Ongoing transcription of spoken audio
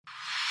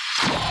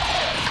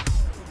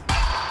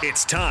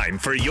It's time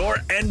for your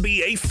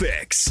NBA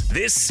fix.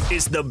 This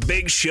is the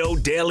Big Show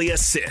Daily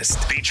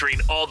Assist, featuring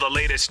all the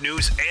latest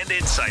news and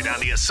insight on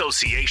the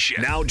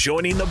association. Now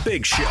joining the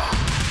Big Show,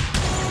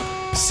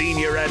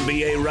 senior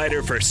NBA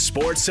writer for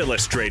Sports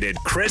Illustrated,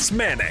 Chris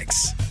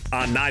Mannix,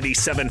 on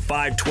 97.5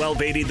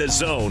 1280 The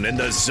Zone and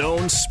the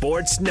Zone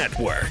Sports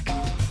Network.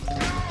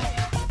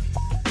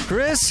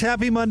 Chris,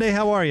 happy Monday.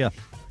 How are you?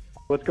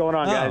 What's going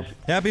on, guys?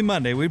 Happy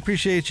Monday. We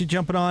appreciate you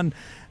jumping on,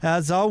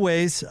 as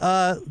always.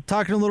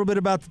 Talking a little bit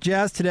about the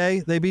Jazz today.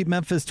 They beat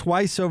Memphis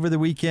twice over the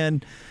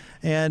weekend.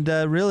 And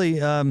really,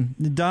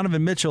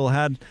 Donovan Mitchell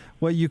had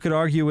what you could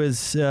argue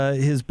is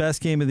his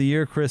best game of the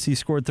year, Chris. He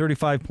scored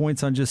 35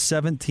 points on just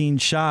 17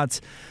 shots.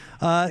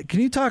 Can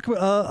you talk,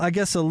 I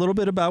guess, a little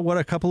bit about what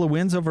a couple of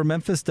wins over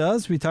Memphis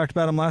does? We talked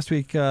about him last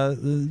week.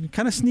 Kind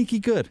of sneaky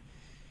good.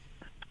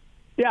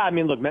 Yeah, I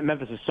mean, look,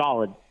 Memphis is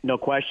solid, no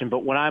question.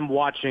 But when I'm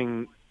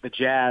watching the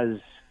Jazz,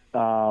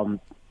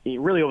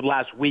 really over the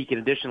last week, in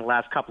addition to the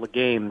last couple of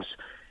games,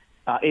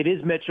 it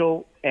is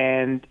Mitchell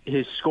and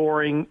his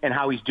scoring and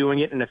how he's doing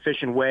it in an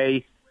efficient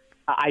way.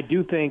 I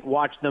do think,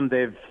 watch them,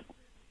 they've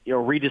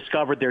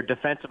rediscovered their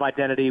defensive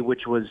identity,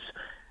 which was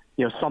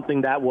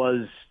something that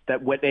went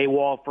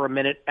AWOL for a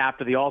minute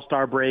after the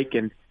All-Star break.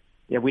 And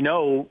we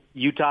know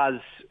Utah's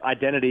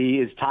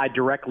identity is tied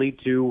directly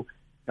to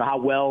how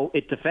well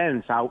it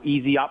defends, how the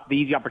easy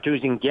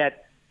opportunities you can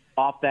get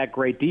off that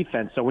great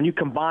defense. So when you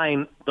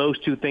combine those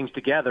two things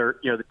together,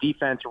 the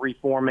defense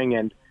reforming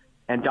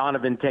and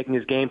Donovan taking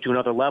his game to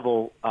another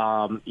level,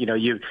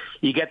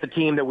 you get the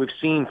team that we've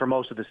seen for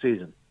most of the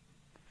season.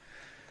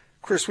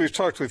 Chris, we've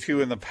talked with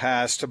you in the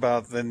past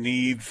about the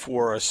need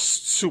for a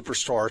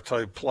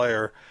superstar-type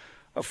player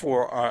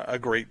for a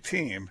great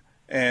team.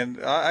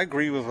 And I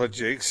agree with what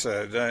Jake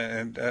said,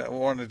 and I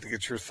wanted to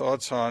get your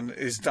thoughts on,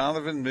 is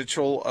Donovan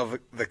Mitchell of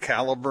the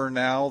caliber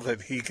now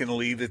that he can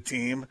lead a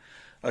team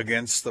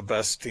against the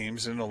best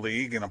teams in the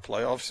league in a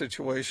playoff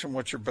situation?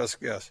 What's your best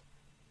guess?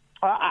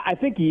 I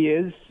think he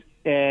is,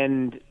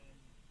 and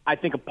I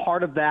think a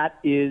part of that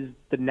is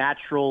the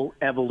natural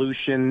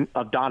evolution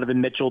of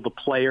Donovan Mitchell, the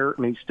player.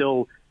 I mean, he's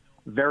still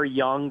very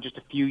young, just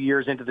a few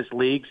years into this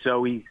league,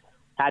 so he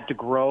had to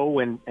grow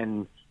and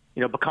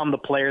become the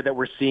player that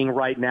we're seeing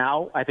right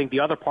now. I think the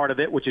other part of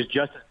it, which is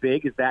just as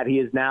big, is that he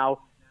is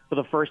now, for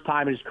the first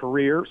time in his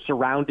career,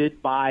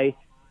 surrounded by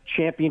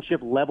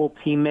championship-level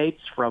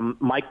teammates, from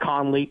Mike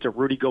Conley to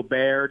Rudy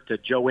Gobert to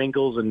Joe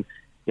Ingles, and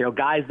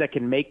guys that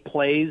can make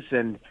plays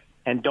and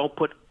don't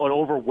put an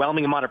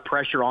overwhelming amount of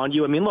pressure on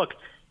you. I mean, look,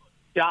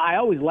 I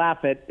always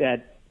laugh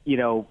at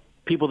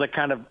people that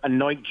kind of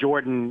anoint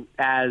Jordan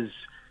as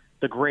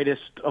the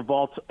greatest of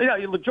all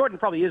time. Jordan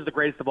probably is the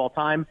greatest of all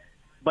time,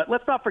 but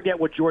let's not forget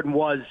what Jordan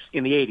was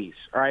in the 80s,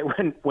 all right,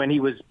 when he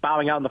was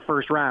bowing out in the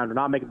first round or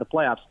not making the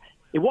playoffs.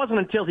 It wasn't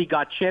until he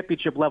got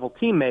championship-level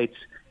teammates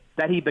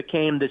that he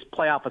became this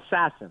playoff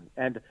assassin.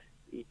 And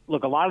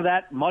look,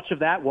 much of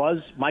that was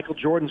Michael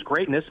Jordan's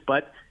greatness,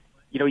 but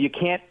you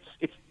can't.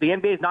 The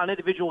NBA is not an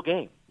individual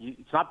game.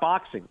 It's not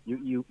boxing.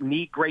 You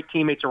need great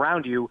teammates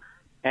around you,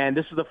 and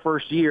this is the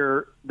first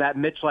year that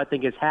Mitchell, I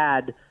think, has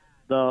had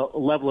the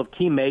level of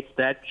teammates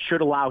that should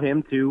allow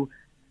him to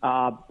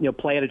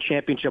play at a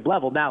championship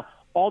level. Now,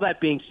 all that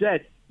being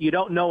said, you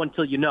don't know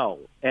until you know,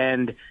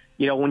 and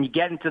when you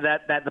get into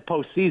the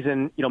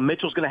postseason,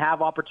 Mitchell's going to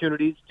have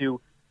opportunities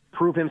to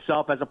prove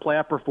himself as a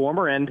playoff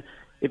performer, and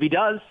if he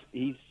does,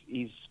 he's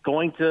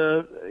going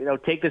to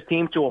take this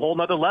team to a whole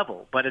nother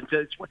level. But it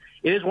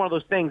is one of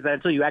those things that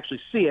until you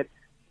actually see it,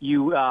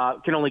 you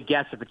can only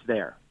guess if it's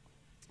there.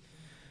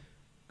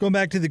 Going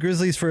back to the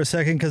Grizzlies for a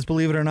second, because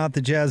believe it or not,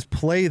 the Jazz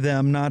play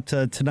them, not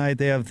tonight.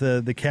 They have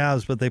the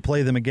Cavs, but they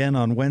play them again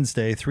on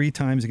Wednesday, 3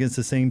 times against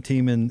the same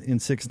team in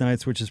 6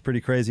 nights, which is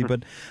pretty crazy.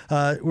 But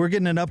we're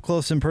getting an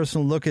up-close and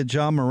personal look at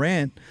Ja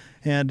Morant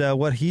and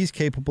what he's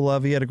capable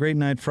of. He had a great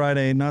night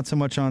Friday, not so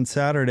much on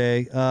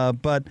Saturday.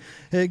 But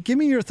give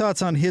me your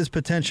thoughts on his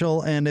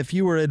potential, and if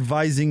you were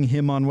advising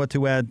him on what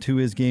to add to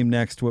his game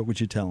next, what would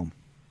you tell him?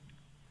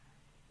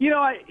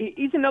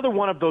 He's another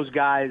one of those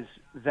guys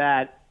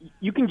that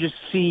you can just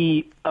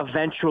see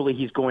eventually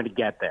he's going to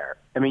get there.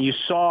 I mean, you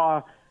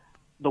saw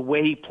the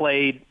way he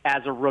played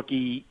as a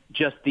rookie,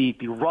 just the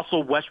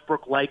Russell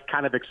Westbrook-like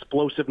kind of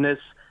explosiveness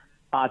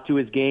to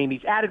his game.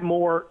 He's added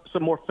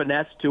some more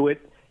finesse to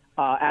it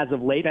as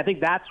of late. I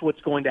think that's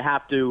what's going to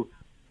have to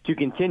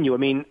continue. I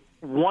mean,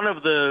 one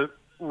of the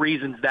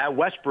reasons that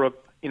Westbrook,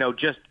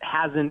 just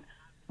hasn't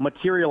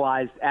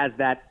materialized as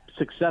that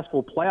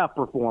successful playoff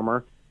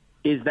performer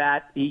is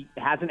that he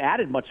hasn't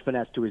added much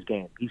finesse to his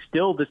game. He's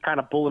still this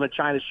kind of bull in a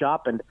china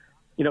shop, and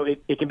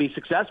it can be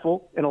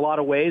successful in a lot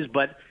of ways,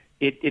 but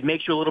it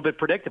makes you a little bit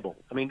predictable.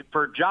 I mean,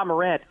 for Ja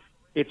Morant,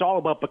 it's all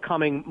about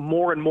becoming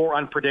more and more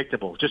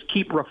unpredictable. Just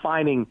keep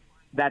refining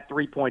that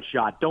three-point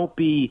shot. Don't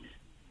be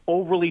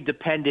overly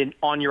dependent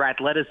on your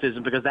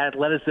athleticism, because that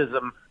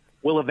athleticism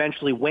will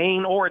eventually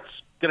wane, or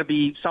it's going to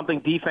be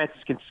something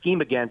defenses can scheme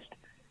against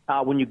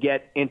when you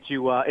get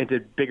into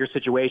bigger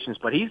situations.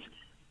 But he's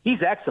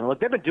excellent.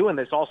 Look, they've been doing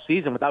this all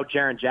season without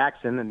Jaren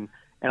Jackson,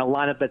 and a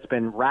lineup that's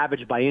been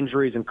ravaged by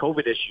injuries and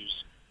COVID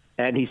issues,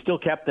 and he still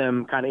kept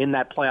them kind of in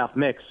that playoff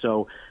mix.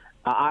 So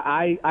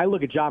I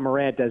look at Ja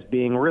Morant as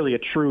being really a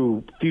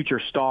true future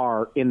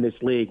star in this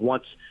league.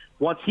 Once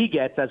he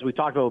gets, as we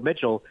talked about with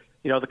Mitchell,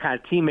 the kind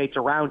of teammates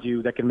around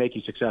you that can make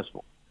you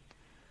successful.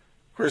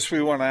 Chris,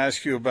 we want to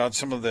ask you about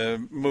some of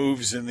the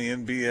moves in the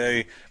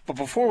NBA, but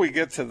before we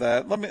get to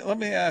that, let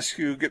me ask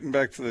you, getting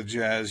back to the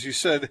Jazz, you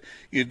said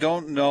you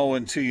don't know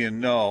until you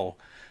know.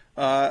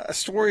 A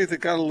story that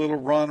got a little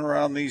run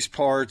around these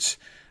parts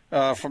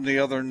from the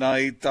other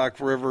night, Doc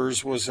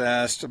Rivers was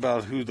asked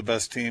about who the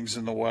best teams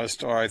in the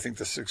West are. I think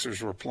the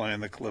Sixers were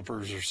playing the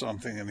Clippers or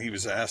something, and he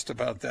was asked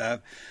about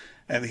that.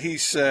 And he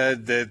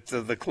said that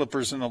the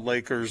Clippers and the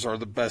Lakers are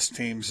the best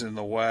teams in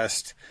the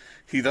West.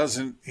 He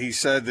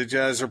said the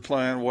Jazz are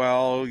playing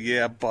well,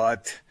 yeah,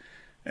 but,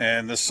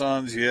 and the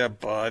Suns, yeah,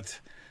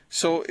 but.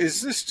 So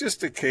is this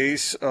just a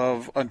case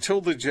of until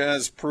the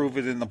Jazz prove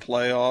it in the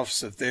playoffs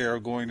that they are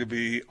going to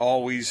be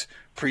always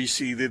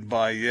preceded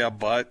by yeah,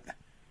 but?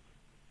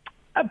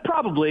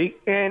 Probably.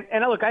 And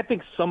look, I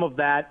think some of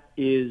that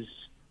is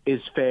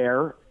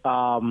fair.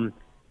 Doc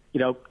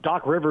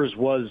Rivers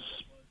was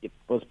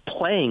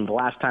playing the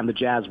last time the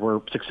Jazz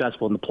were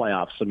successful in the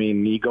playoffs. I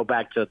mean, you go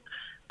back to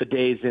the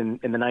days in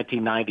the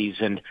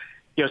 1990s, and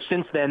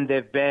since then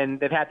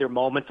they've had their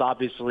moments,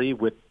 obviously,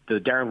 with the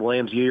Darren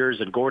Williams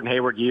years and Gordon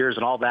Hayward years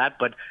and all that,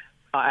 but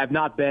have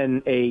not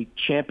been a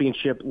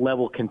championship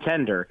level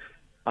contender.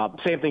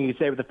 Same thing you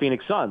say with the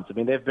Phoenix Suns. I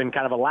mean, they've been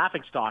kind of a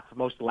laughingstock for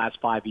most of the last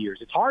 5 years.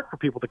 It's hard for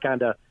people to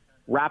kind of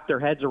wrap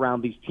their heads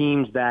around these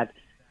teams that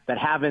don't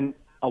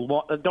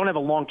have a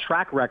long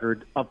track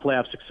record of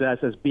playoff success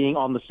as being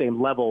on the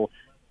same level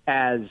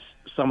as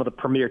some of the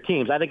premier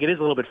teams. I think it is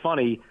a little bit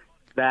funny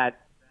that,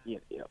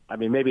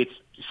 maybe it's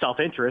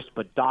self-interest,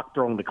 but Doc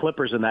throwing the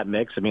Clippers in that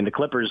mix. I mean, the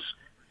Clippers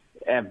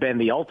have been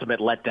the ultimate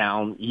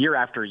letdown year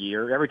after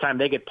year. Every time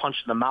they get punched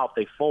in the mouth,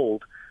 they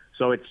fold.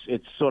 So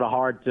it's sort of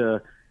hard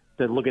to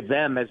look at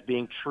them as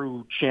being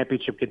true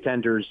championship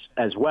contenders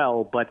as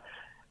well. But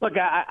look,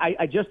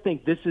 I just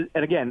think this is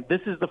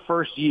the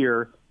first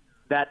year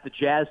that the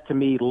Jazz, to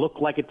me, look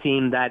like a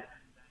team that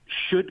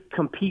should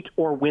compete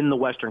or win the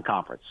Western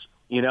Conference.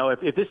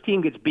 If this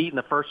team gets beat in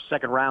the first,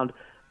 second round,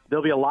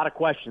 there'll be a lot of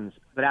questions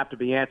that have to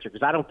be answered,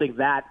 because I don't think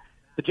that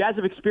the Jazz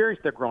have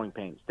experienced their growing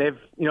pains. They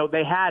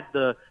had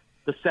the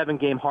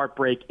 7-game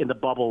heartbreak in the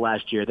bubble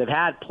last year. They've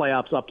had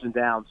playoffs ups and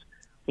downs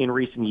in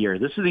recent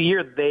years. This is a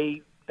year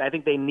I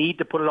think they need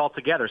to put it all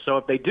together. So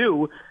if they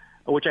do,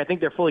 which I think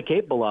they're fully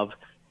capable of,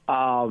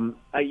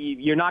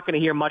 you're not going to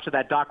hear much of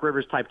that Doc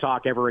Rivers type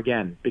talk ever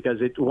again, because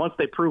once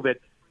they prove it,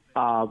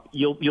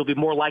 you'll be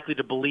more likely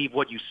to believe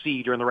what you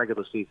see during the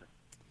regular season.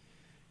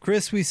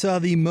 Chris, we saw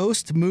the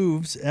most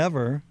moves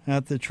ever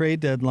at the trade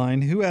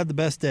deadline. Who had the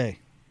best day?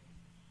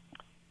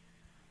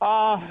 There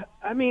are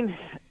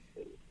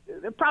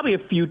probably a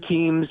few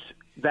teams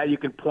that you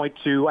can point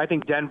to. I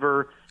think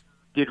Denver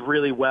did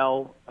really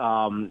well.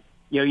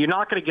 You're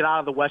not going to get out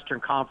of the Western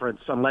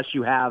Conference unless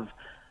you have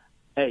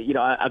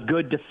a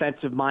good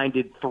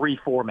defensive-minded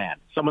 3-4 man,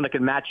 someone that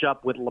can match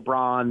up with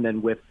LeBron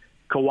and with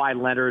Kawhi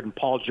Leonard and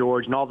Paul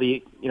George and all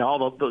the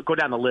go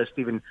down the list,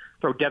 even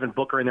throw Devin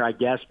Booker in there, I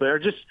guess. But they're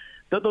just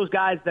those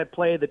guys that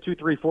play the 2,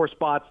 3, 4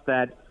 spots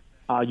that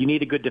you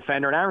need a good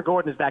defender. And Aaron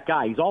Gordon is that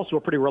guy. He's also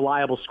a pretty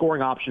reliable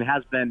scoring option,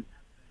 has been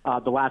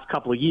the last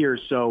couple of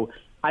years. So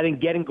I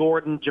think getting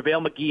Gordon,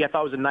 JaVale McGee, I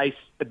thought was a nice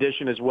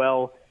addition as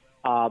well.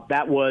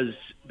 That was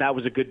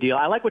a good deal.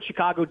 I like what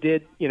Chicago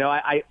did.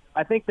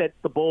 I think that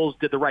the Bulls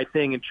did the right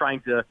thing in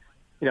trying to,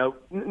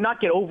 not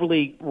get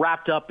overly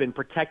wrapped up in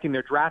protecting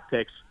their draft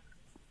picks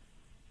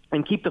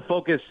and keep the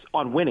focus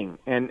on winning.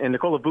 And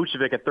Nikola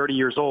Vucevic at 30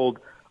 years old,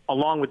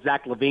 along with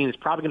Zach LaVine, is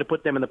probably going to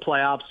put them in the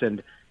playoffs,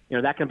 and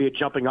that can be a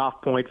jumping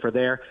off point for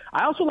there.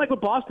 I also like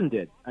what Boston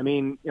did.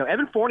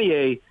 Evan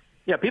Fournier.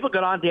 People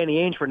got on Danny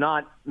Ainge for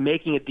not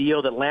making a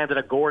deal that landed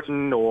a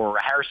Gordon or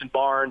a Harrison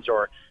Barnes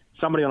or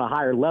somebody on a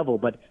higher level.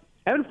 But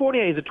Evan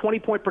Fournier is a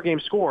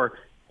 20-point-per-game scorer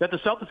that the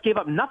Celtics gave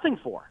up nothing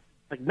for.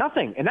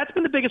 Nothing. And that's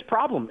been the biggest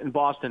problem in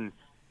Boston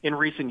in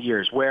recent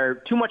years, where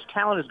too much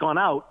talent has gone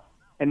out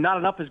and not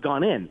enough has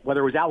gone in, whether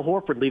it was Al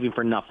Horford leaving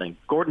for nothing,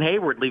 Gordon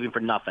Hayward leaving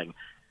for nothing.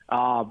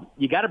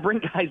 You got to bring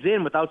guys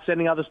in without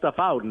sending other stuff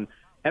out. And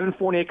Evan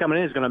Fournier coming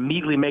in is going to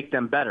immediately make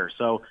them better.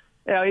 So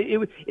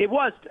it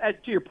was,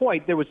 to your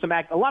point, there was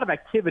a lot of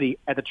activity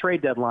at the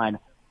trade deadline.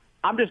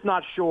 I'm just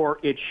not sure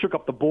it shook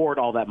up the board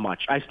all that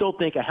much. I still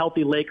think a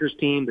healthy Lakers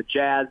team, the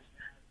Jazz,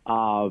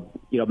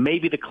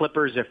 maybe the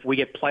Clippers, if we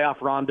get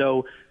playoff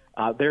Rondo,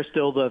 they're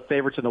still the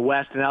favorites in the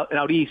West. And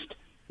out east,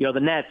 the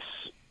Nets,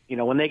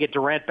 when they get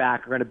Durant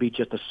back, are going to be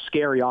just a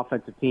scary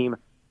offensive team.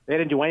 They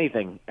didn't do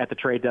anything at the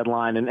trade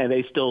deadline, and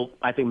they still,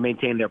 I think,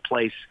 maintain their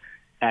place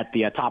at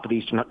the top of the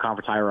Eastern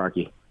Conference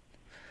hierarchy.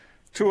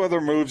 Two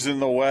other moves in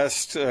the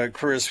West,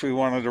 Chris, we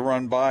wanted to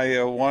run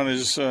by. One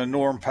is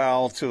Norm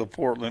Powell to the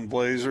Portland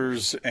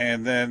Blazers,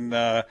 and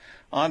then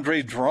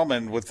Andre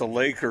Drummond with the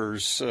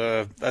Lakers.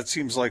 That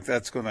seems like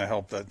that's going to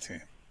help that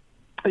team.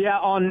 Yeah,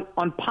 on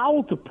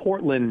Powell to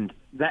Portland,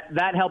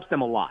 that helps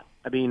them a lot.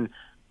 I mean,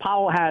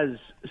 Powell has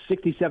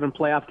 67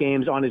 playoff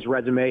games on his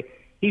resume.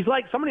 He's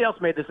like, somebody else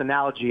made this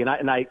analogy, and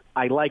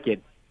I like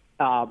it.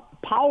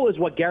 Powell is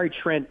what Gary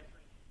Trent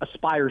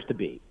aspires to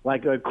be,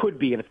 like could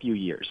be in a few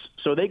years.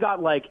 So they got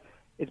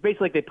it's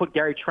basically like they put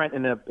Gary Trent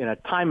in a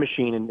time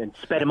machine and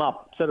sped him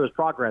up, sped his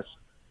progress,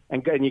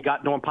 and you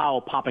got Norm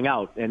Powell popping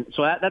out. And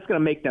so that's going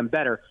to make them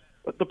better.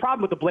 But the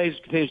problem with the Blazers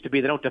continues to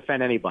be they don't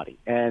defend anybody.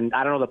 And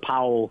I don't know that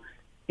Powell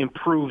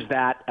improves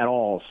that at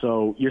all.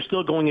 So you're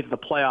still going into the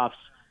playoffs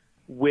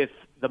with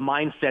the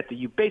mindset that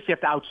you basically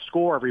have to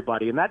outscore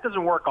everybody. And that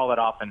doesn't work all that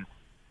often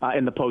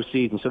in the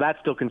postseason. So that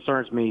still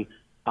concerns me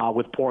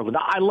with Portland.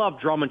 I love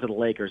Drummond to the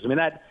Lakers. I mean,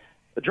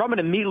 Drummond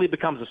immediately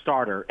becomes a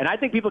starter. And I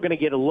think people are going to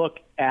get a look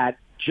at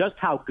just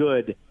how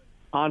good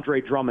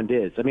Andre Drummond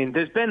is. I mean,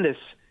 there's been this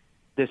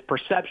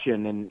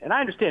perception, and I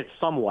understand it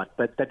somewhat,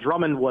 that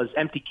Drummond was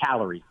empty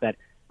calories, that,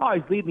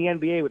 he's leading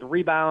the NBA with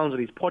rebounds,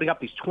 and he's putting up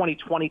these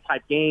 20-20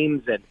 type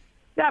games, and,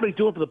 but he's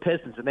doing it for the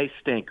Pistons, and they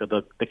stink, or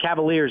the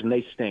Cavaliers, and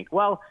they stink.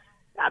 Well,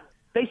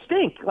 they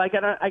stink.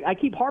 I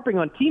keep harping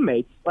on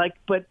teammates,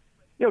 but,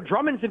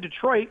 Drummond's in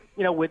Detroit,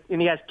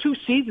 and he has 2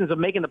 seasons of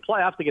making the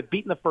playoffs. They get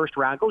beat in the first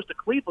round, goes to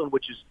Cleveland,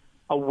 which is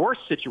a worse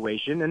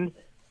situation, and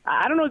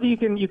I don't know that you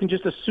can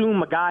just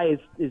assume a guy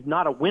is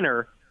not a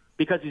winner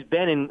because he's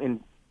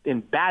been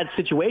in bad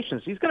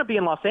situations. He's going to be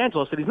in Los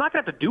Angeles, and he's not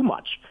going to have to do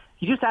much.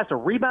 He just has to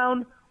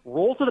rebound,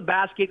 roll to the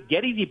basket,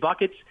 get easy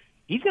buckets.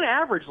 He's going to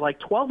average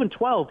 12 and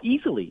 12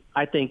 easily,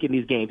 I think, in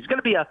these games. He's going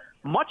to be a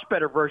much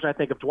better version, I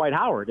think, of Dwight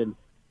Howard. And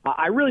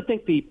I really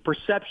think the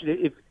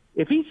perception,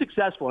 if he's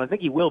successful, and I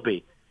think he will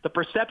be, the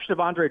perception of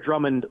Andre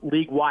Drummond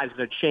league-wide is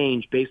going to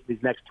change based on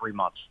these next 3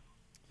 months.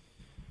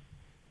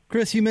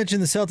 Chris, you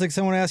mentioned the Celtics.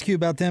 I want to ask you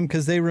about them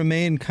because they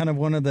remain kind of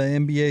one of the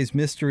NBA's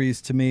mysteries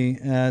to me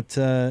at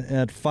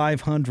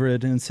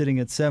 500 and sitting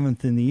at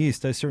 7th in the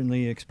East. I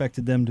certainly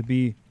expected them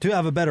to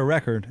have a better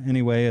record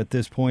anyway at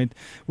this point.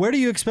 Where do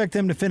you expect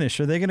them to finish?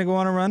 Are they going to go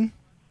on a run?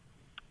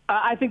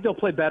 I think they'll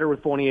play better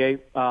with Fournier.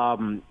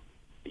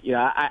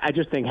 I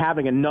just think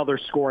having another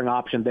scoring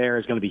option there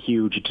is going to be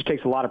huge. It just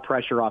takes a lot of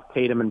pressure off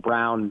Tatum and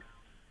Brown.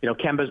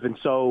 Kemba's been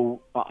so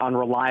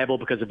unreliable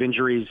because of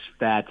injuries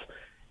that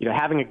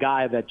having a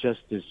guy that just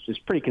is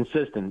pretty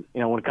consistent,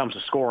 when it comes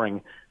to scoring,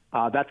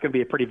 that's going to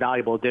be a pretty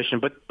valuable addition.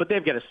 But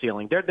they've got a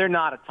ceiling. They're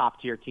not a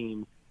top-tier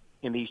team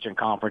in the Eastern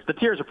Conference. The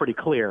tiers are pretty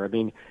clear. I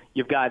mean,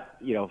 you've got,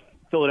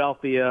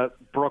 Philadelphia,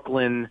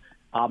 Brooklyn,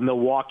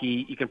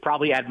 Milwaukee. You can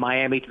probably add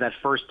Miami to that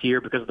first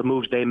tier because of the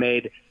moves they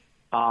made.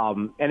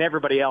 And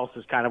everybody else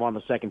is kind of on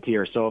the second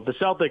tier. So if the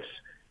Celtics,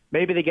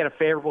 maybe they get a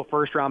favorable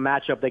first-round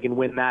matchup, they can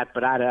win that.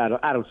 But I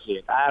don't see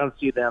it. I don't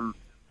see them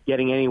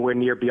getting anywhere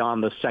near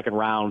beyond the second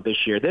round this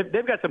year.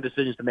 They've got some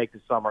decisions to make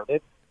this summer.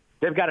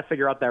 They've got to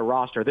figure out that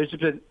roster. There's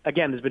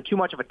been too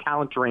much of a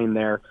talent drain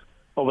there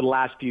over the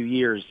last few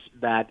years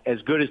that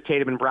as good as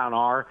Tatum and Brown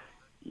are,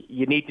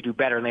 you need to do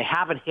better. And they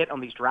haven't hit on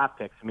these draft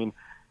picks. I mean,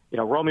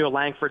 Romeo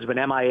Langford's been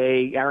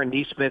MIA. Aaron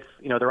Nesmith,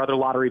 their other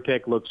lottery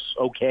pick looks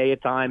okay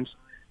at times.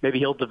 Maybe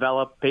he'll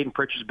develop. Peyton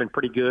Pritchard's been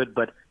pretty good,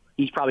 but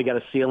he's probably got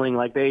a ceiling.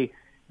 They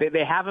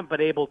haven't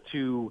been able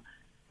to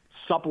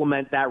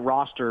supplement that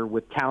roster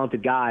with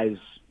talented guys,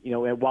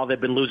 while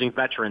they've been losing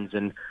veterans.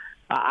 And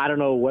I don't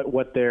know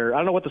what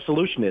the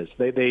solution is.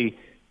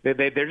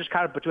 They're just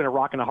kind of between a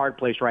rock and a hard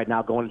place right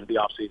now going into the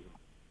offseason.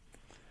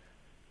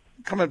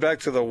 Coming back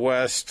to the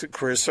West,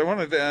 Chris, I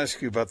wanted to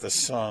ask you about the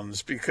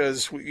Suns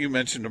because you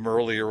mentioned them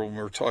earlier when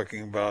we were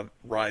talking about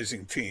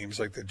rising teams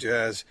like the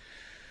Jazz.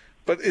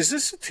 But is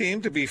this a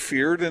team to be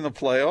feared in the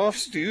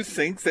playoffs? Do you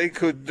think they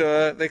could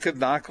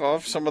knock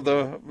off some of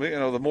the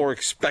the more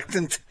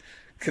expectant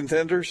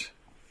contenders?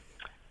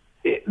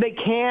 They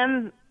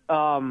can,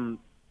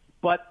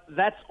 but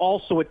that's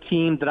also a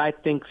team that I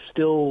think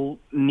still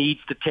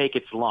needs to take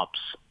its lumps.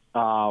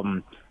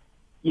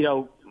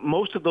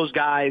 Most of those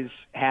guys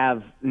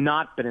have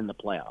not been in the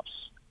playoffs.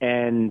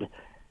 And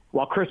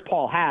while Chris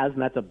Paul has,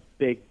 and that's a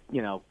big,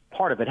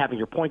 part of it, having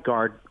your point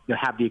guard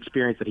have the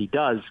experience that he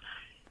does,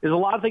 there's a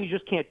lot of things you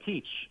just can't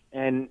teach,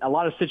 and a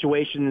lot of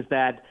situations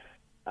that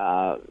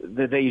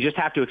you just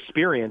have to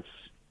experience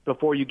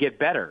before you get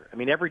better. I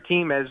mean, every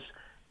team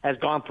has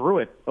gone through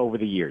it over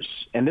the years,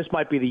 and this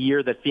might be the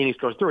year that Phoenix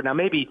goes through it. Now,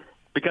 maybe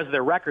because of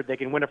their record, they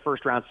can win a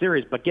first-round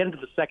series, but get into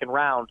the second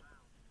round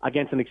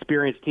against an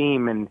experienced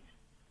team, and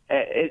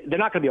they're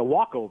not going to be a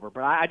walkover,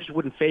 but I just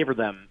wouldn't favor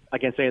them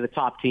against any of the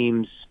top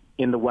teams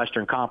in the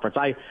Western Conference.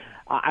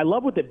 I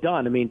love what they've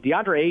done. I mean,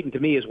 DeAndre Ayton, to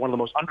me, is one of the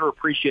most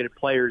underappreciated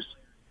players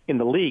in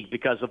the league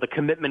because of the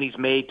commitment he's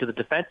made to the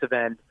defensive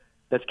end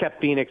that's kept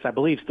Phoenix, I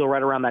believe, still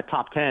right around that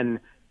top 10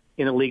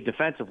 in the league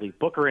defensively.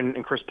 Booker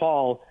and Chris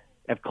Paul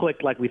have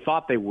clicked like we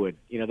thought they would.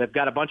 They've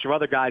got a bunch of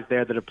other guys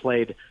there that have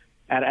played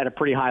at a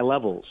pretty high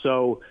level.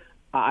 So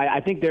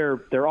I think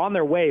they're on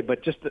their way,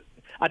 but just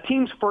a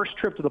team's first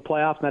trip to the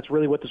playoffs, and that's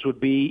really what this would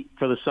be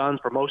for the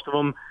Suns, for most of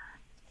them.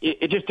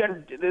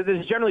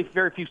 There's generally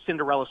very few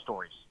Cinderella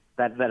stories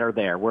that are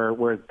there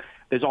where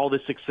there's all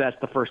this success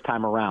the first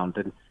time around.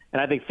 And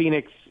I think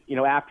Phoenix,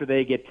 after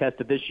they get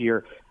tested this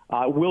year,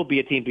 will be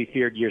a team to be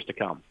feared years to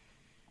come.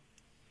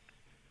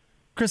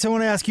 Chris, I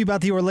want to ask you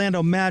about the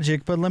Orlando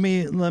Magic, but let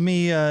me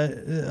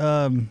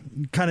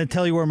kind of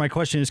tell you where my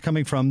question is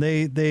coming from.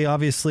 They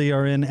obviously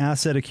are in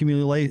asset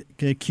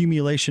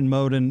accumulation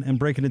mode, and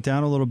breaking it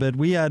down a little bit.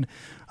 We had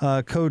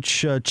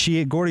Coach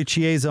Gordy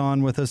Chiesa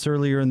on with us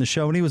earlier in the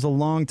show, and he was a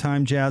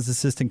longtime Jazz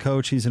assistant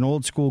coach. He's an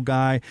old school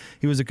guy.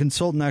 He was a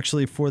consultant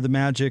actually for the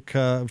Magic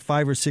 5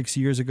 or 6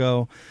 years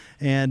ago.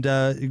 And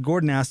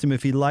Gordon asked him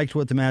if he liked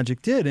what the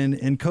Magic did,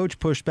 and Coach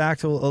pushed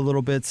back a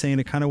little bit, saying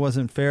it kind of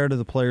wasn't fair to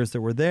the players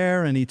that were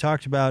there. And he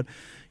talked about,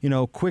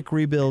 quick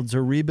rebuilds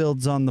or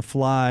rebuilds on the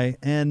fly.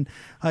 And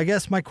I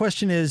guess my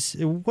question is,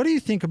 what do you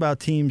think about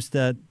teams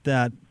that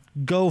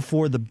go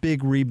for the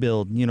big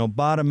rebuild,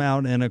 bottom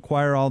out and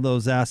acquire all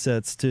those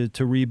assets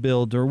to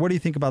rebuild? Or what do you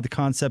think about the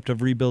concept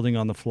of rebuilding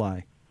on the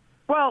fly?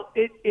 Well,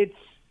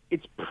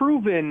 it's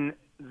proven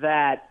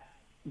that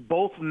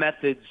both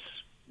methods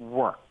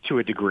work to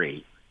a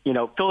degree.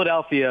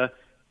 Philadelphia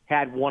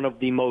had one of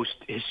the most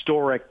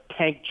historic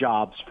tank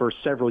jobs for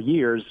several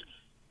years,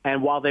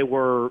 and while they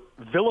were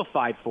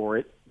vilified for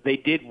it, they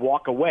did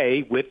walk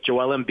away with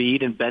Joel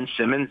Embiid and Ben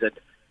Simmons at,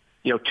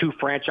 two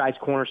franchise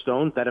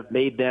cornerstones that have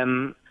made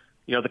them,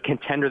 the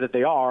contender that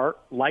they are,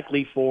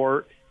 likely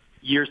for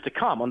years to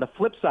come. On the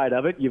flip side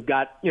of it, you've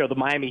got, the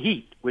Miami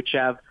Heat, which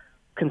have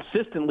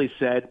consistently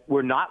said,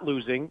 we're not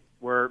losing,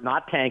 we're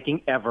not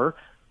tanking ever,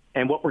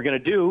 and what we're going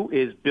to do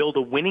is build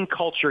a winning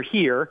culture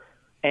here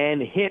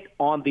and hit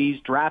on these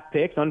draft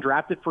picks,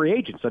 undrafted free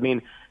agents. I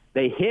mean,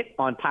 they hit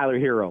on Tyler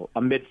Hero,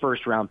 a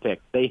mid-first round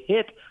pick. They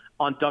hit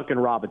on Duncan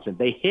Robinson.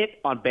 They hit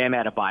on Bam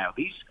Adebayo.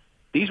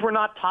 These were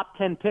not top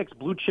 10 picks,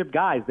 blue chip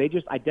guys. They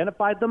just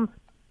identified them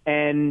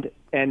and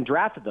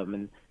drafted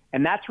them.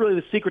 And that's really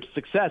the secret to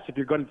success if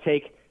you're going to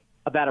take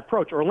that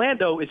approach.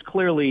 Orlando is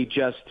clearly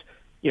just,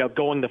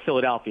 going the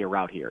Philadelphia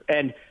route here.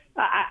 And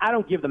I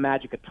don't give the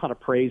Magic a ton of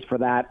praise for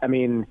that. I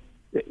mean,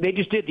 they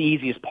just did the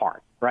easiest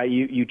part, right?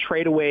 You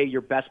trade away your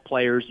best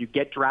players. You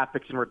get draft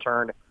picks in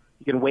return.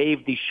 You can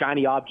wave these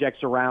shiny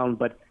objects around.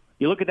 But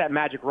you look at that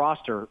Magic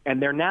roster, and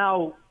they're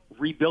now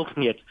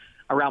rebuilding it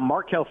around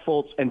Markelle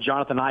Fultz and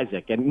Jonathan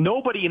Isaac. And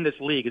nobody in this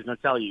league is going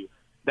to tell you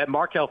that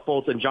Markelle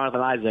Fultz and Jonathan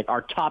Isaac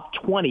are top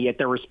 20 at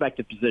their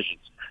respective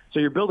positions.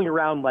 So you're building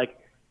around like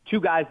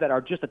two guys that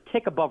are just a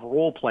tick above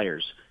role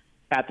players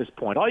at this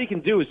point. All you can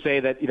do is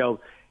say that,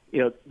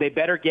 they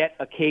better get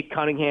a Cade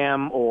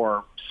Cunningham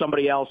or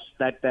somebody else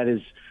that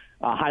is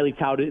highly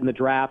touted in the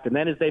draft. And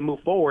then as they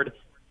move forward,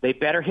 they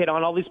better hit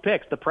on all these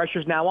picks. The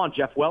pressure's now on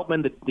Jeff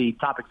Weltman, the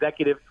top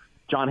executive,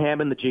 John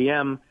Hammond, the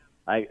GM.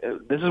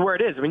 This is where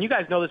it is. I mean, you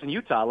guys know this in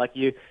Utah. Like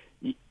the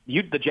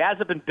Jazz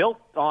have been built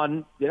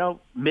on,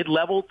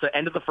 mid-level to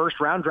end of the first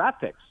round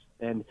draft picks.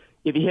 And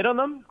if you hit on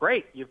them,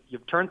 great.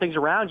 You've turned things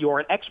around. You are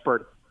an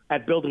expert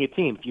at building a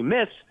team. If you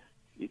miss,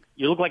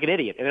 you look like an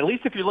idiot. And at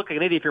least if you look like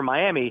an idiot, if you're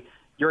Miami,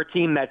 you're a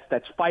team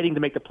that's fighting to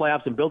make the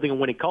playoffs and building a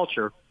winning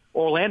culture.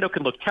 Orlando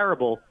can look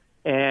terrible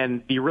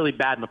and be really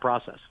bad in the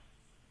process.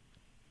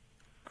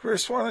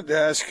 Chris, wanted to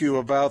ask you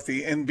about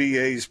the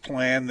NBA's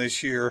plan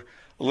this year.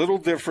 A little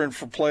different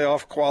for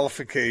playoff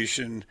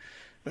qualification.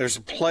 There's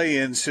a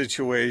play-in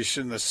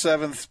situation. The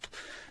seventh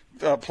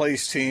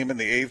place team and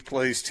the eighth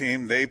place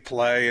team, they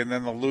play, and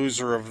then the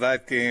loser of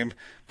that game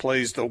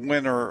plays the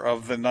winner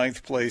of the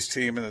ninth place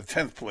team and the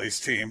 10th place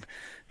team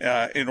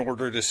in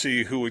order to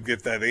see who would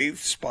get that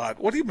eighth spot.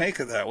 What do you make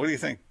of that? What do you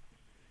think?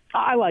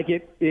 I like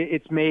it.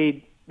 It's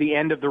made the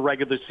end of the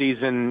regular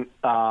season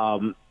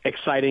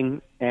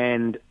exciting.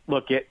 And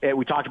look,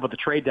 we talked about the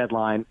trade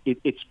deadline.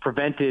 It's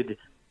prevented,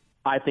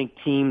 I think,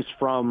 teams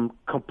from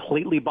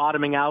completely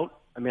bottoming out.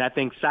 I mean, I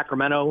think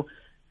Sacramento,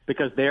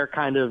 because they're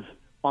kind of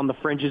on the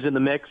fringes in the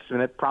mix,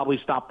 and it probably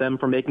stopped them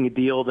from making a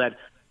deal that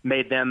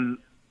made them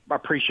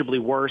appreciably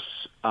worse.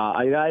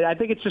 I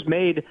think it's just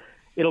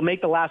it'll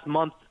make the last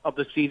month of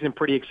the season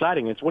pretty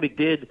exciting. It's what it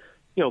did,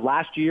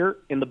 last year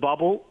in the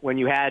bubble when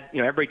you had,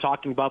 everybody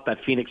talking about that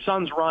Phoenix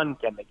Suns run.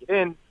 Can they get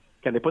in?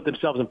 Can they put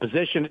themselves in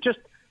position? It just,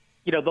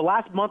 the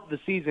last month of the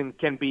season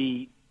can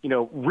be,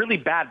 really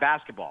bad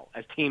basketball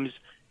as teams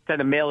tend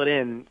to mail it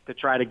in to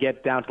try to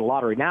get down to the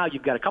lottery. Now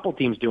you've got a couple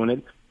teams doing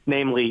it,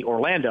 namely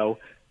Orlando,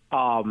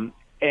 but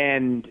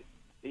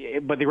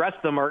the rest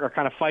of them are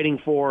kind of fighting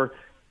for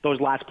those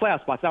last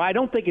playoff spots. Now, I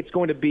don't think this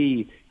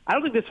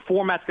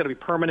format's going to be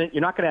permanent.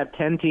 You're not going to have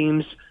 10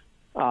 teams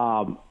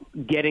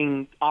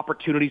getting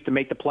opportunities to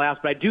make the playoffs,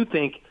 but I do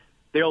think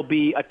there'll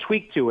be a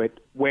tweak to it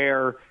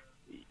where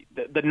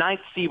the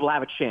ninth seed will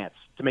have a chance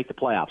to make the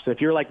playoffs. So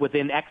if you're like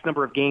within X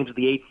number of games of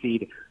the eighth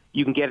seed,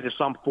 you can get into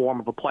some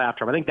form of a playoff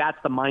term. I think that's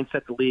the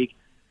mindset the league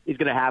is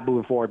going to have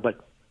moving forward.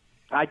 But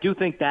I do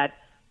think that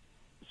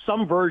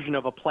some version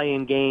of a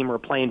play-in game or a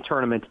play-in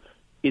tournament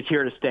is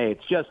here to stay.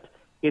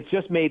 It's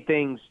just made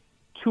things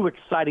too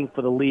exciting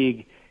for the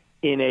league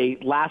in a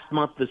last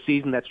month of the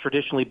season that's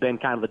traditionally been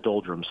kind of the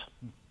doldrums.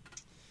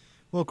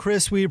 Well,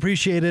 Chris, we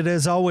appreciate it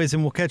as always,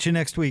 and we'll catch you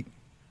next week.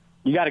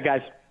 You got it,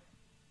 guys.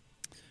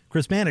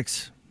 Chris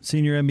Mannix,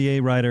 senior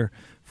NBA writer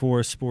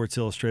for Sports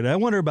Illustrated. I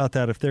wonder about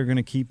that, if they're going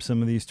to keep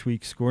some of these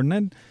tweaks, Gordon.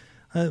 And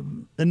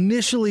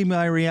Initially,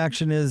 my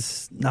reaction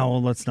is, no,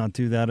 let's not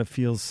do that. It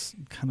feels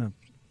kind of,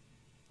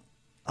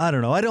 I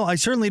don't know. I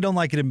certainly don't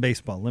like it in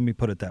baseball. Let me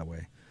put it that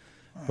way.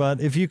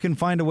 But if you can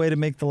find a way to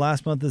make the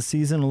last month of the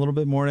season a little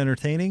bit more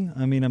entertaining,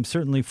 I mean, I'm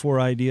certainly for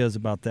ideas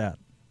about that.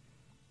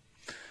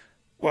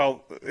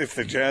 Well, if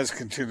the Jazz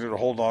continue to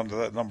hold on to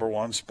that number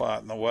one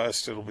spot in the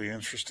West, it'll be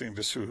interesting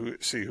to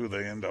see who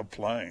they end up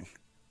playing.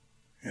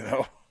 You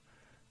know?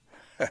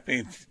 I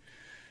mean,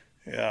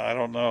 yeah, I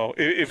don't know.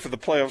 If the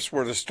playoffs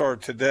were to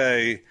start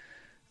today,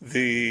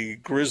 the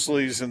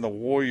Grizzlies and the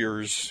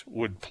Warriors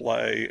would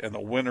play, and the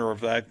winner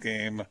of that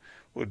game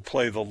would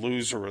play the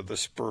loser of the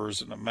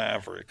Spurs and the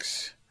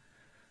Mavericks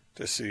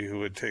to see who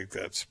would take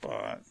that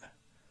spot.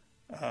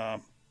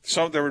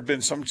 There had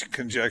been some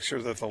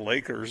conjecture that the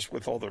Lakers,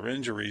 with all their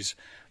injuries,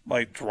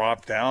 might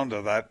drop down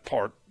to that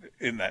part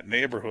in that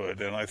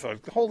neighborhood. And I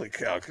thought, holy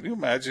cow, can you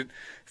imagine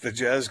if the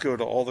Jazz go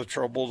to all the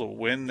trouble to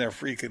win their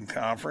freaking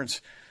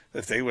conference,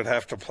 that they would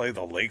have to play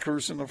the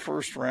Lakers in the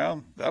first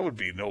round? That would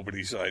be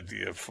nobody's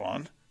idea of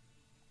fun.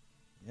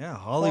 Yeah,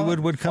 Hollywood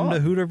would come to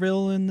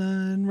Hooterville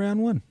in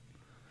round one.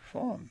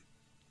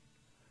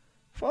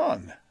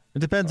 Fun. It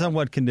depends on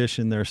what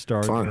condition their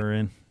stars are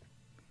in.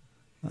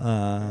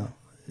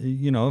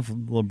 You know, if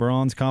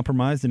LeBron's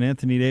compromised and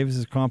Anthony Davis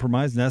is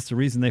compromised, and that's the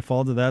reason they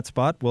fall to that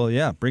spot, well,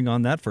 yeah, bring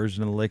on that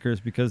version of the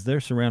Lakers because their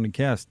surrounding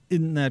cast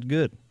isn't that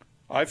good.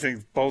 I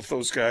think both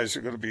those guys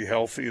are going to be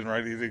healthy and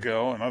ready to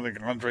go, and I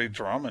think Andre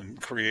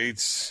Drummond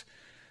creates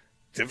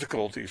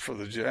difficulty for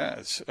the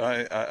Jazz.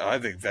 I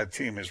think that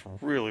team is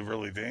really,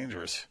 really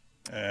dangerous.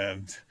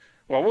 And,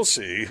 well, we'll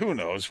see. Who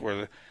knows where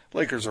the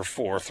Lakers are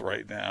fourth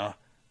right now.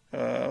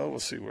 We'll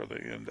see where they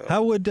end up.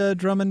 How would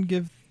Drummond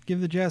give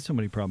the Jazz so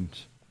many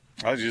problems?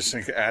 I just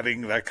think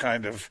adding that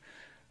kind of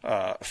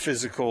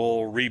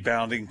physical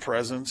rebounding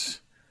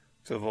presence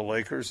to the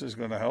Lakers is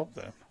going to help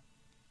them.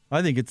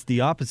 I think it's the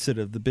opposite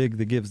of the big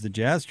that gives the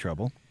Jazz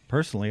trouble.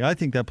 Personally, I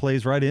think that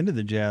plays right into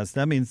the Jazz.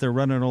 That means they're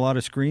running a lot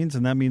of screens,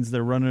 and that means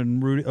they're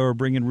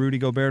bringing Rudy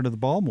Gobert to the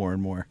ball more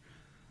and more.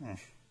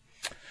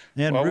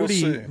 And well,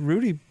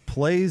 Rudy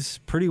plays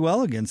pretty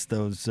well against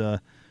those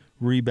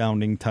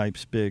rebounding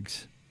types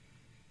bigs.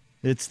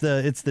 It's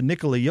the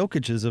Nikola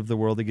Jokic's of the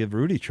world that give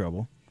Rudy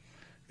trouble.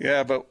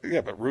 Yeah, but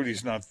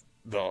Rudy's not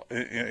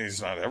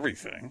he's not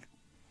everything.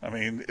 I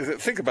mean,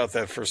 think about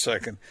that for a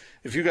second.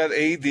 If you got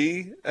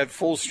AD at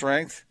full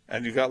strength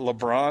and you got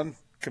LeBron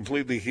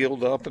completely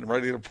healed up and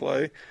ready to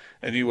play,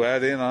 and you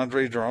add in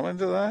Andre Drummond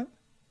to that,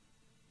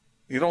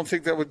 you don't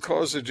think that would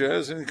cause the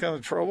Jazz any kind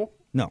of trouble?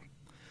 No.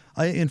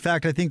 In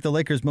fact, I think the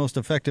Lakers' most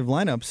effective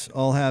lineups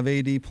all have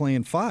AD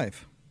playing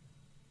 5.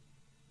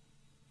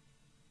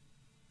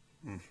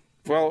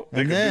 Well,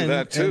 they can do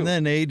that too. And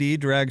then AD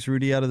drags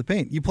Rudy out of the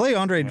paint. You play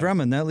Andre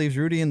Drummond, that leaves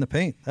Rudy in the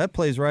paint. That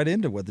plays right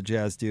into what the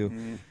Jazz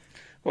do.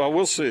 Well,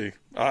 we'll see.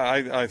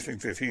 I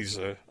think that he's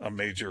a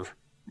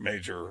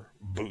major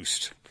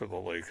boost for the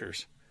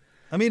Lakers.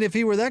 I mean, if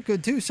he were that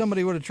good too,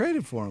 somebody would have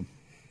traded for him.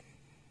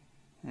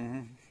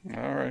 Mm-hmm.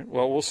 All right.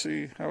 Well, we'll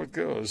see how it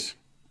goes.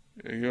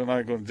 You and I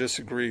are going to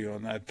disagree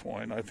on that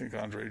point. I think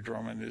Andre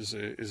Drummond is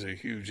a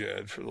huge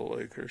add for the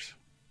Lakers.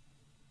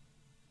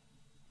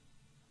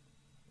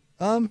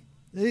 I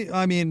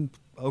mean,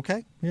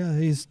 okay. Yeah,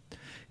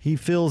 he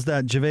fills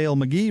that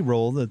JaVale McGee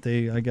role that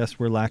they, I guess,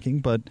 were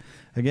lacking. But,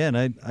 again,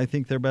 I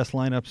think their best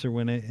lineups are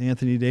when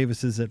Anthony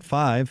Davis is at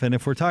 5. And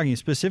if we're talking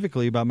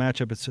specifically about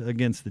matchups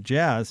against the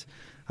Jazz,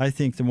 I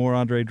think the more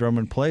Andre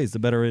Drummond plays, the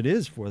better it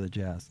is for the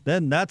Jazz.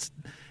 Then that's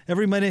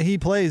every minute he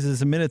plays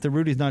is a minute that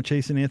Rudy's not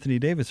chasing Anthony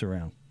Davis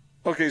around.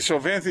 Okay, so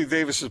if Anthony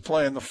Davis is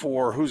playing the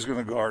 4, who's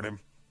going to guard him?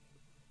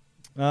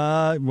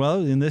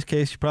 Well, in this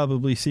case, you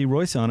probably see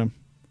Royce on him.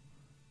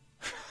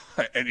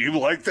 And you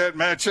like that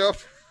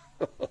matchup?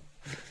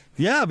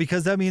 Yeah,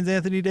 because that means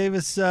Anthony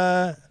Davis,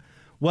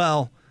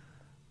 well,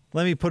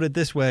 let me put it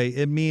this way.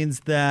 It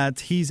means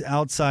that he's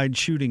outside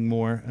shooting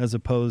more as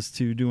opposed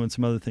to doing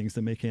some other things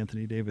that make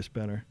Anthony Davis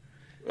better.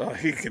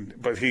 He can,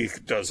 but he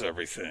does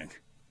everything.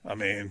 I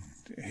mean,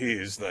 he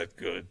is that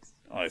good,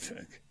 I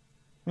think.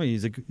 Well,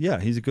 he's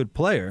a good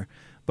player,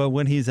 but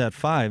when he's at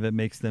 5, it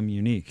makes them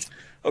unique.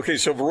 Okay,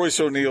 so if Royce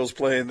O'Neal's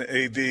playing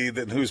AD,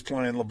 then who's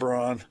playing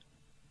LeBron?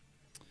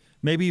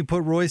 Maybe you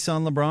put Royce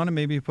on LeBron and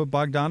maybe you put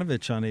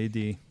Bogdanovich on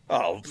AD.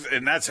 Oh,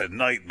 and that's a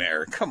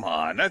nightmare. Come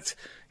on.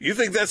 You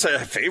think that's a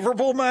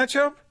favorable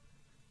matchup?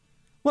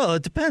 Well,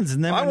 it depends.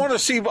 And then I want to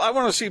see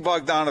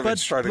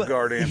Bogdanovich try to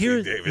guard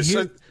Anthony Davis.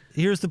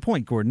 Here's the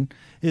point, Gordon,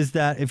 is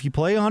that if you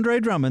play Andre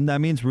Drummond, that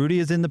means Rudy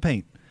is in the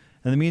paint.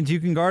 And that means you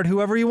can guard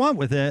whoever you want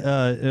with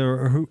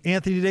or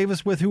Anthony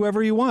Davis with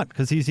whoever you want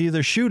because he's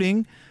either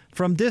shooting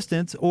from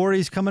distance or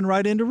he's coming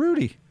right into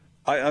Rudy.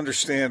 I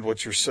understand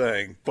what you're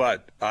saying,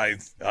 but I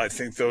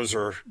think those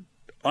are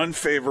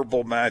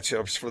unfavorable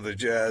matchups for the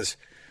Jazz,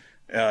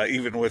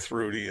 even with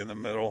Rudy in the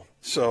middle.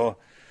 So,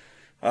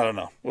 I don't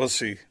know. We'll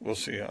see. We'll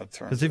see how it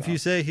turns out. Because if you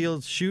say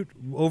he'll shoot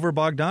over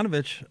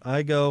Bogdanovich,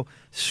 I go,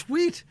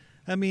 sweet.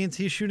 That means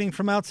he's shooting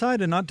from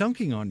outside and not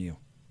dunking on you.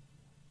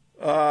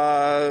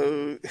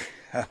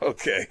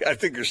 Okay, I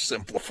think you're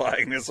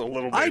simplifying this a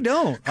little bit. I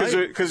don't.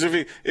 Because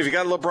if you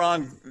got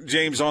LeBron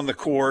James on the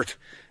court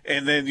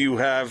and then you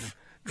have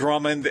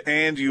Drummond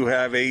and you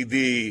have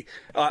AD,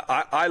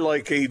 I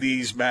like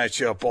AD's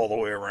matchup all the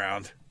way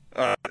around.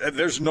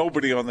 There's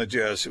nobody on the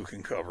Jazz who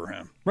can cover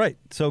him. Right.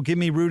 So give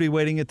me Rudy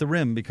waiting at the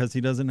rim because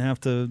he doesn't have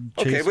to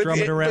chase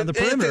Drummond around the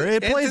perimeter.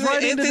 It plays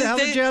right into how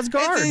the Jazz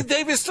guard. Anthony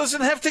Davis doesn't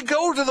have to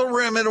go to the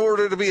rim in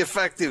order to be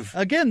effective.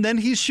 Again, then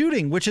he's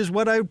shooting, which is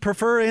what I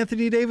prefer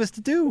Anthony Davis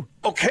to do.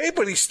 Okay,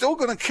 but he's still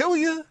going to kill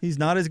you. He's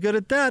not as good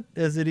at that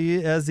as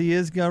he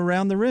is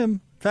around the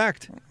rim.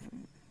 Fact.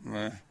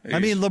 I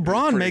mean,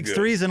 LeBron makes good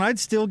threes, and I'd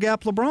still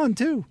gap LeBron,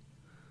 too.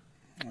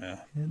 Yeah.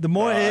 The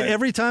more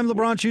every time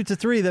LeBron shoots a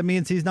three, that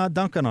means he's not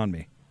dunking on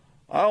me.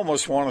 I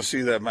almost want to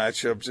see that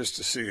matchup just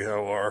to see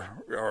how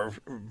our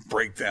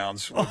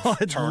breakdowns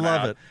would turn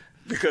out. It.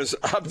 Because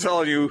I'm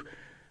telling you,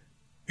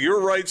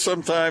 you're right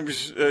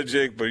sometimes,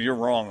 Jake, but you're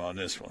wrong on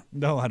this one.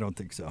 No, I don't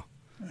think so.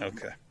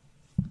 Okay.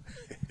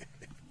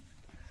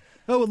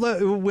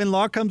 When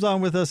Law comes on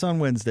with us on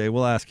Wednesday,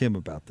 we'll ask him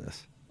about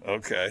this.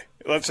 Okay.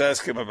 Let's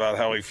ask him about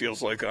how he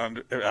feels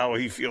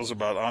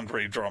about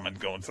Andre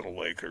Drummond going to the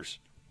Lakers.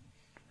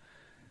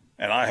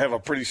 And I have a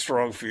pretty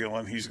strong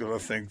feeling he's going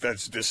to think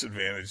that's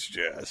disadvantaged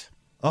Jazz.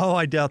 Oh,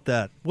 I doubt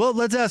that. Well,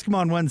 let's ask him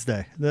on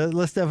Wednesday.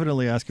 Let's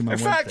definitely ask him on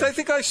Wednesday. In fact, I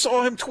think I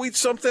saw him tweet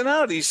something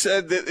out. He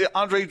said that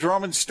Andre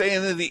Drummond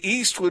staying in the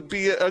East would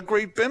be a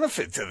great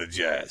benefit to the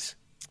Jazz.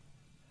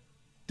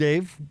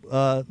 Dave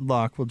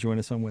Locke will join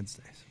us on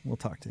Wednesdays. We'll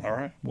talk to him. All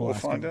right. We'll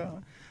find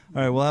out.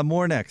 All right, we'll have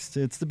more next.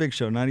 It's The Big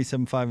Show,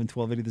 97.5 and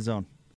 1280 The Zone.